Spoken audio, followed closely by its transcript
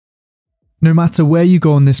No matter where you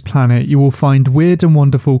go on this planet, you will find weird and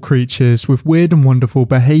wonderful creatures with weird and wonderful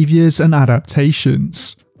behaviours and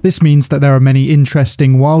adaptations. This means that there are many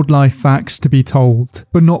interesting wildlife facts to be told,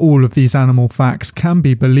 but not all of these animal facts can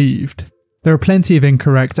be believed. There are plenty of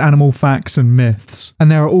incorrect animal facts and myths, and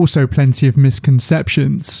there are also plenty of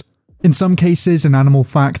misconceptions. In some cases, an animal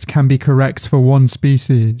fact can be correct for one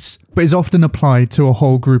species, but is often applied to a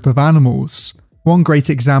whole group of animals. One great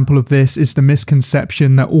example of this is the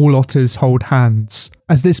misconception that all otters hold hands,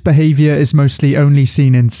 as this behaviour is mostly only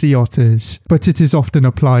seen in sea otters, but it is often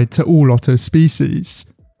applied to all otter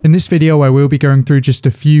species. In this video I will be going through just a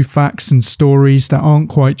few facts and stories that aren't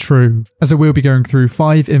quite true, as I will be going through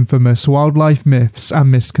 5 infamous wildlife myths and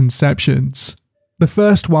misconceptions. The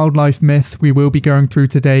first wildlife myth we will be going through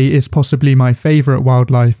today is possibly my favourite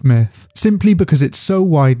wildlife myth, simply because it's so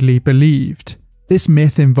widely believed. This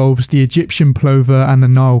myth involves the Egyptian plover and the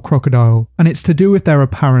Nile crocodile, and it's to do with their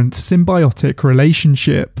apparent symbiotic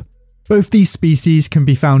relationship. Both these species can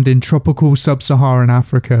be found in tropical sub-Saharan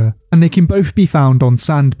Africa, and they can both be found on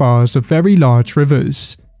sandbars of very large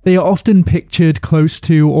rivers. They are often pictured close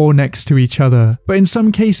to or next to each other, but in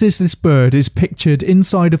some cases this bird is pictured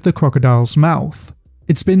inside of the crocodile's mouth.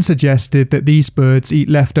 It's been suggested that these birds eat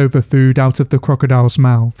leftover food out of the crocodile's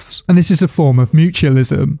mouths, and this is a form of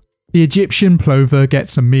mutualism. The Egyptian plover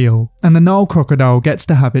gets a meal, and the Nile crocodile gets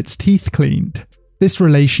to have its teeth cleaned. This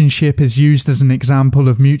relationship is used as an example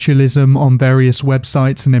of mutualism on various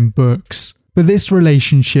websites and in books, but this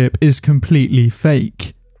relationship is completely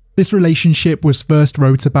fake. This relationship was first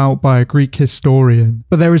wrote about by a Greek historian,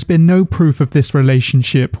 but there has been no proof of this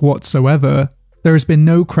relationship whatsoever. There has been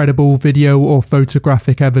no credible video or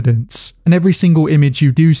photographic evidence, and every single image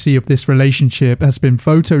you do see of this relationship has been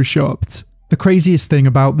photoshopped. The craziest thing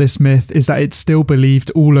about this myth is that it's still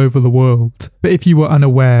believed all over the world, but if you were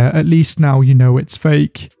unaware, at least now you know it's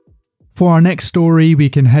fake. For our next story, we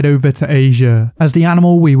can head over to Asia, as the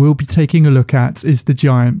animal we will be taking a look at is the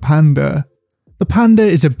giant panda. The panda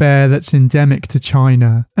is a bear that's endemic to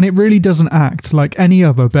China, and it really doesn't act like any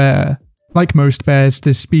other bear. Like most bears,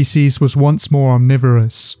 this species was once more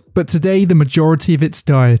omnivorous, but today the majority of its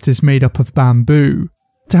diet is made up of bamboo.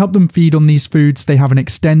 To help them feed on these foods, they have an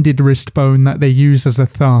extended wrist bone that they use as a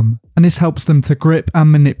thumb, and this helps them to grip and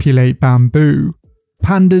manipulate bamboo.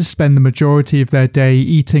 Pandas spend the majority of their day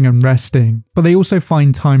eating and resting, but they also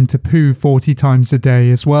find time to poo 40 times a day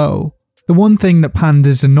as well. The one thing that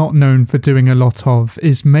pandas are not known for doing a lot of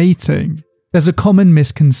is mating. There's a common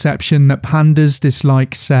misconception that pandas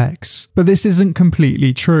dislike sex, but this isn't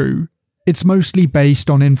completely true. It's mostly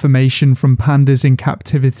based on information from pandas in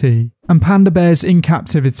captivity, and panda bears in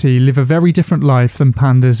captivity live a very different life than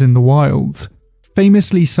pandas in the wild.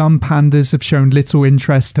 Famously, some pandas have shown little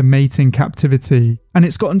interest to mate in captivity, and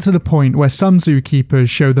it's gotten to the point where some zookeepers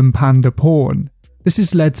show them panda porn. This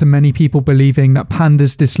has led to many people believing that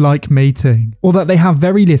pandas dislike mating, or that they have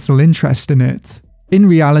very little interest in it. In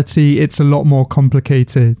reality, it's a lot more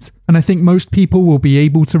complicated, and I think most people will be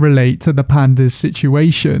able to relate to the pandas'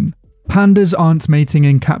 situation. Pandas aren't mating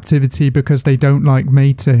in captivity because they don't like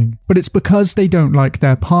mating, but it's because they don't like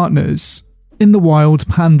their partners. In the wild,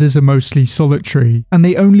 pandas are mostly solitary, and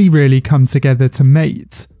they only really come together to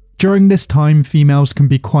mate. During this time, females can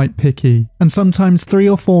be quite picky, and sometimes 3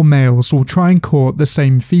 or 4 males will try and court the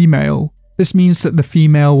same female. This means that the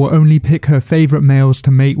female will only pick her favourite males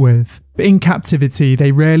to mate with, but in captivity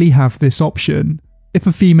they rarely have this option. If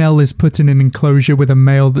a female is put in an enclosure with a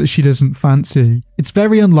male that she doesn't fancy, it's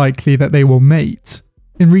very unlikely that they will mate.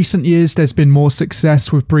 In recent years, there's been more success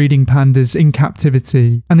with breeding pandas in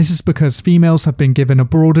captivity, and this is because females have been given a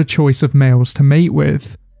broader choice of males to mate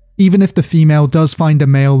with. Even if the female does find a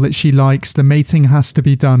male that she likes, the mating has to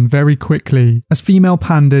be done very quickly, as female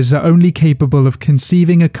pandas are only capable of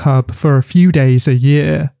conceiving a cub for a few days a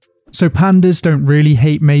year. So pandas don't really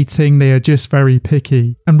hate mating, they are just very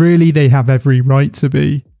picky, and really they have every right to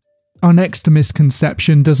be. Our next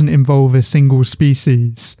misconception doesn't involve a single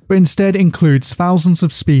species, but instead includes thousands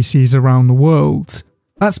of species around the world.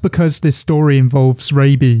 That's because this story involves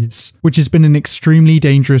rabies, which has been an extremely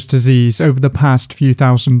dangerous disease over the past few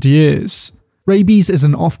thousand years. Rabies is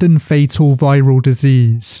an often fatal viral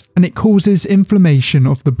disease, and it causes inflammation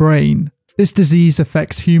of the brain. This disease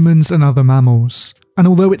affects humans and other mammals, and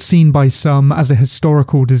although it's seen by some as a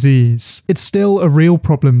historical disease, it's still a real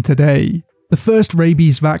problem today. The first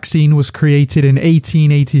rabies vaccine was created in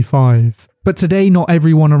 1885, but today not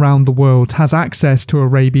everyone around the world has access to a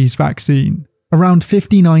rabies vaccine. Around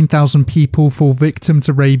 59,000 people fall victim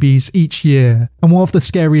to rabies each year, and one of the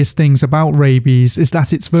scariest things about rabies is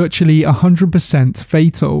that it's virtually 100%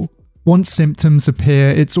 fatal. Once symptoms appear,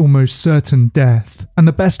 it's almost certain death, and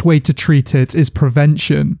the best way to treat it is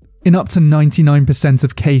prevention. In up to 99%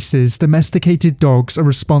 of cases, domesticated dogs are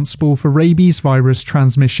responsible for rabies virus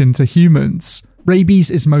transmission to humans. Rabies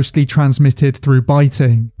is mostly transmitted through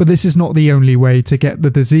biting, but this is not the only way to get the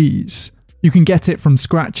disease. You can get it from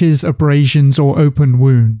scratches, abrasions, or open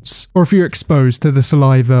wounds, or if you're exposed to the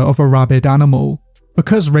saliva of a rabid animal.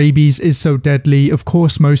 Because rabies is so deadly, of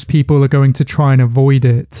course most people are going to try and avoid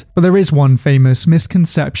it, but there is one famous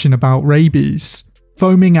misconception about rabies.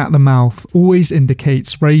 Foaming at the mouth always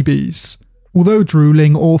indicates rabies. Although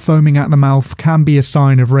drooling or foaming at the mouth can be a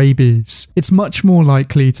sign of rabies, it's much more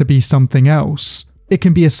likely to be something else. It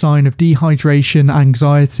can be a sign of dehydration,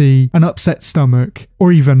 anxiety, an upset stomach,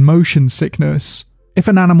 or even motion sickness. If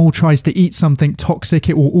an animal tries to eat something toxic,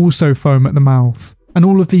 it will also foam at the mouth. And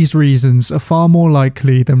all of these reasons are far more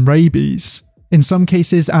likely than rabies. In some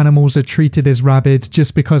cases, animals are treated as rabid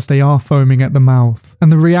just because they are foaming at the mouth, and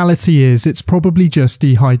the reality is it's probably just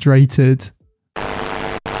dehydrated.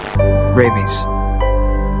 Rabies.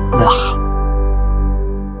 Ugh.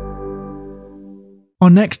 Our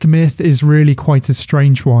next myth is really quite a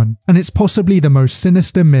strange one, and it's possibly the most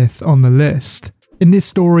sinister myth on the list. In this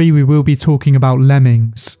story, we will be talking about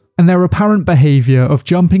lemmings, and their apparent behaviour of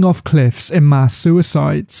jumping off cliffs in mass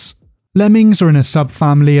suicides. Lemmings are in a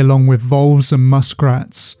subfamily along with voles and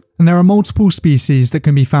muskrats, and there are multiple species that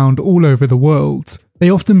can be found all over the world. They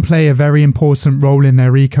often play a very important role in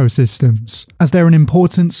their ecosystems, as they're an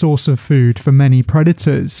important source of food for many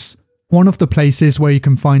predators. One of the places where you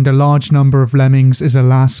can find a large number of lemmings is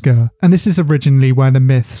Alaska, and this is originally where the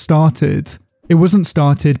myth started. It wasn't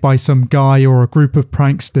started by some guy or a group of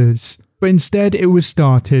pranksters, but instead it was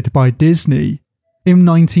started by Disney. In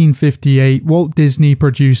 1958, Walt Disney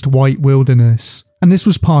produced White Wilderness, and this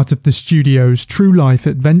was part of the studio's True Life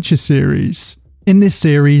Adventure series. In this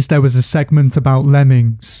series, there was a segment about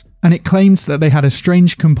lemmings, and it claimed that they had a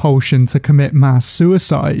strange compulsion to commit mass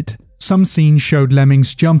suicide. Some scenes showed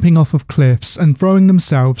lemmings jumping off of cliffs and throwing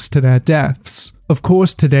themselves to their deaths. Of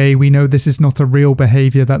course, today we know this is not a real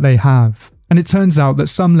behaviour that they have, and it turns out that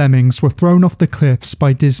some lemmings were thrown off the cliffs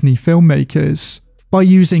by Disney filmmakers. By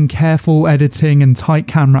using careful editing and tight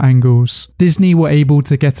camera angles, Disney were able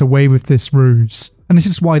to get away with this ruse, and this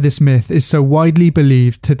is why this myth is so widely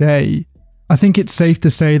believed today. I think it's safe to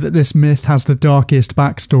say that this myth has the darkest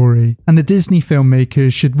backstory, and the Disney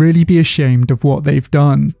filmmakers should really be ashamed of what they've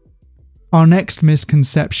done. Our next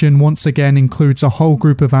misconception once again includes a whole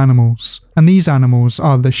group of animals, and these animals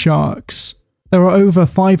are the sharks. There are over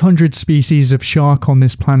 500 species of shark on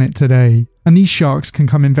this planet today, and these sharks can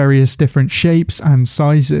come in various different shapes and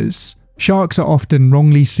sizes. Sharks are often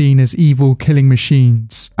wrongly seen as evil killing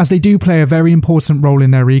machines, as they do play a very important role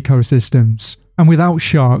in their ecosystems, and without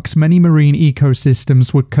sharks, many marine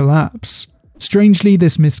ecosystems would collapse. Strangely,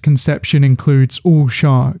 this misconception includes all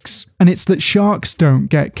sharks, and it's that sharks don't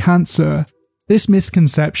get cancer. This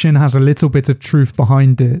misconception has a little bit of truth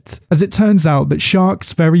behind it, as it turns out that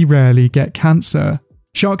sharks very rarely get cancer.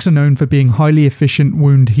 Sharks are known for being highly efficient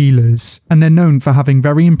wound healers, and they're known for having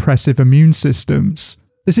very impressive immune systems.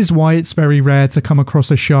 This is why it's very rare to come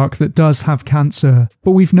across a shark that does have cancer,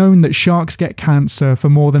 but we've known that sharks get cancer for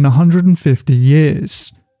more than 150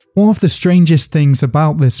 years. One of the strangest things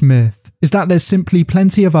about this myth is that there's simply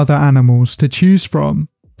plenty of other animals to choose from.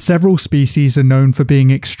 Several species are known for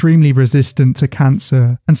being extremely resistant to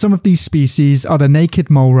cancer, and some of these species are the naked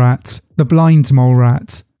mole rat, the blind mole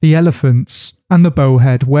rat, the elephants, and the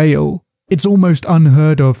bowhead whale. It's almost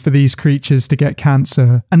unheard of for these creatures to get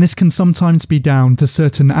cancer, and this can sometimes be down to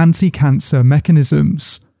certain anti-cancer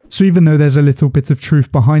mechanisms. So even though there's a little bit of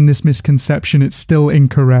truth behind this misconception, it's still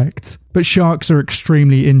incorrect. But sharks are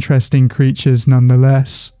extremely interesting creatures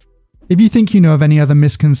nonetheless. If you think you know of any other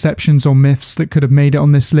misconceptions or myths that could have made it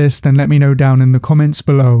on this list, then let me know down in the comments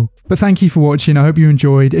below. But thank you for watching, I hope you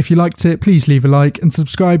enjoyed. If you liked it, please leave a like and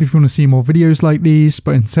subscribe if you want to see more videos like these.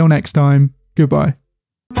 But until next time, goodbye.